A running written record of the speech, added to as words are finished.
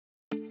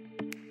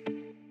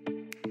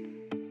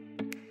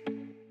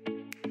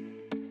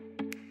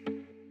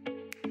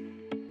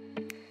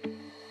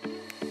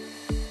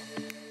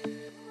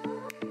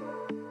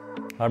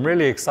I'm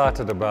really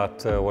excited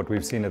about what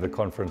we've seen at the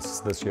conference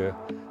this year.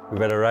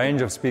 We've had a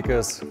range of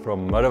speakers,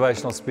 from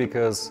motivational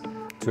speakers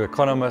to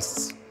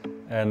economists,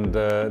 and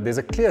there's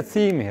a clear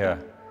theme here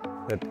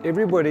that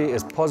everybody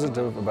is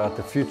positive about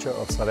the future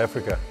of South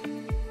Africa.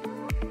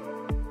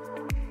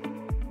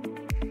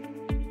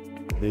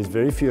 There's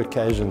very few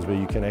occasions where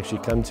you can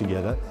actually come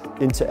together,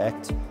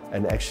 interact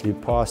and actually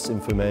pass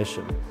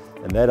information.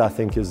 And that, I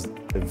think, is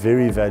a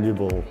very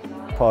valuable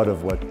part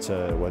of what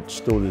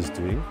Stihl is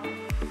doing.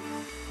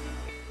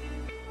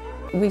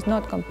 We're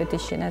not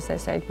competition, as I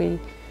said,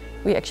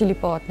 we're actually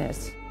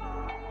partners.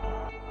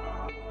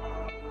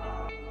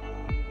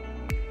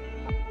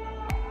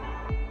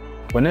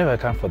 Whenever I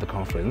come for the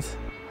conference,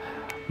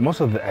 most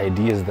of the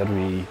ideas that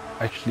we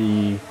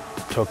actually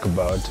talk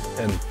about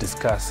and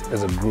discuss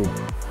as a group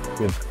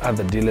with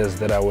other dealers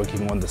that are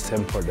working on the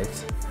same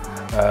products,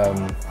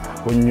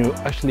 when you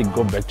actually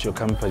go back to your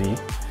company,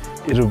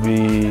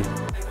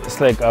 it's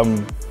like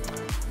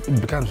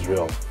it becomes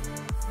real.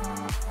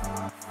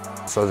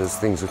 So there's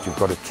things that you've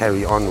got to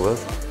carry on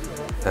with,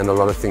 and a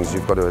lot of things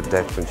you've got to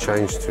adapt and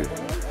change to.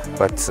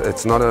 But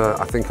it's not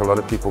I think a lot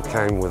of people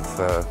came with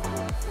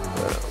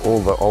all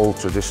the old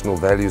traditional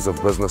values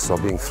of business are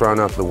being thrown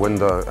out the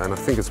window, and I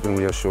think it's been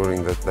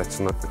reassuring that that's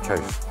not the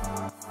case.